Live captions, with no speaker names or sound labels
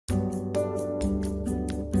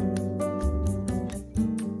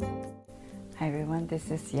this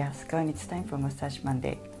is Yasuko and it's time for Massage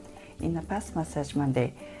Monday. In the past Massage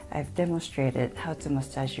Monday, I've demonstrated how to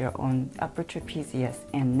massage your own upper trapezius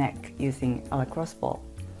and neck using a lacrosse ball.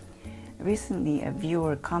 Recently, a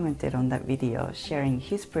viewer commented on that video sharing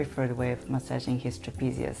his preferred way of massaging his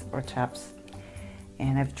trapezius or traps.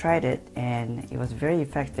 And I've tried it and it was very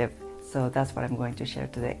effective, so that's what I'm going to share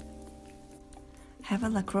today. Have a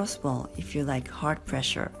lacrosse ball if you like hard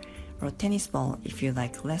pressure, or a tennis ball if you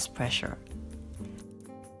like less pressure.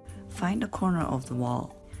 Find a corner of the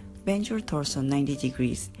wall, bend your torso 90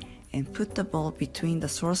 degrees, and put the ball between the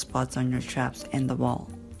sore spots on your traps and the wall.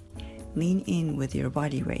 Lean in with your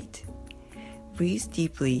body weight. Breathe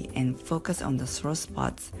deeply and focus on the sore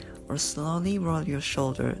spots, or slowly roll your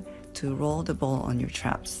shoulder to roll the ball on your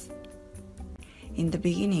traps. In the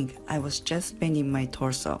beginning, I was just bending my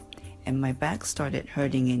torso, and my back started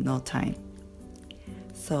hurting in no time.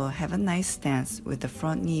 So have a nice stance with the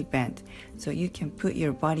front knee bent so you can put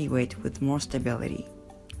your body weight with more stability.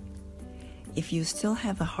 If you still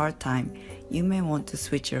have a hard time, you may want to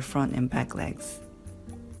switch your front and back legs.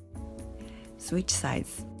 Switch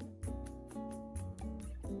sides.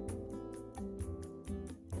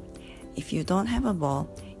 If you don't have a ball,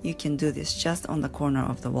 you can do this just on the corner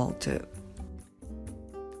of the wall too.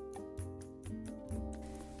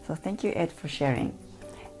 So thank you, Ed, for sharing.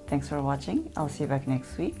 Thanks for watching. I'll see you back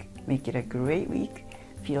next week. Make it a great week.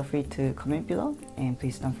 Feel free to comment below and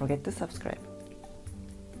please don't forget to subscribe.